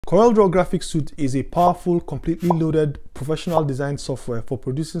CorelDRAW Graphics Suite is a powerful, completely loaded professional design software for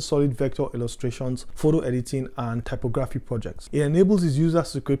producing solid vector illustrations, photo editing, and typography projects. It enables its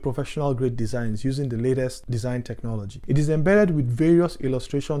users to create professional-grade designs using the latest design technology. It is embedded with various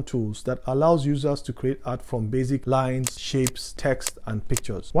illustration tools that allows users to create art from basic lines, shapes, text, and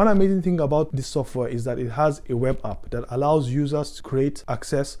pictures. One amazing thing about this software is that it has a web app that allows users to create,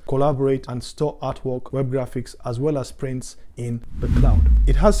 access, collaborate, and store artwork, web graphics, as well as prints in the cloud.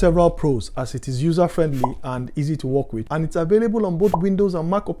 It has several pros as it is user-friendly and easy to work with, and it's available on both Windows and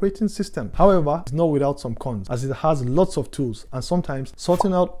Mac operating systems. However, it's not without some cons, as it has lots of tools, and sometimes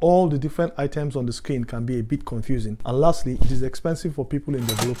sorting out all the different items on the screen can be a bit confusing. And lastly, it is expensive for people in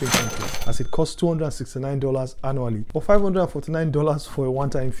developing countries, as it costs $269 annually or $549 for a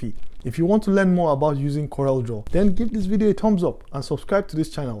one-time fee. If you want to learn more about using CorelDRAW, then give this video a thumbs up and subscribe to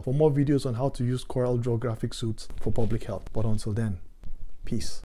this channel for more videos on how to use CorelDRAW Graphics Suite for public health. But until then, peace.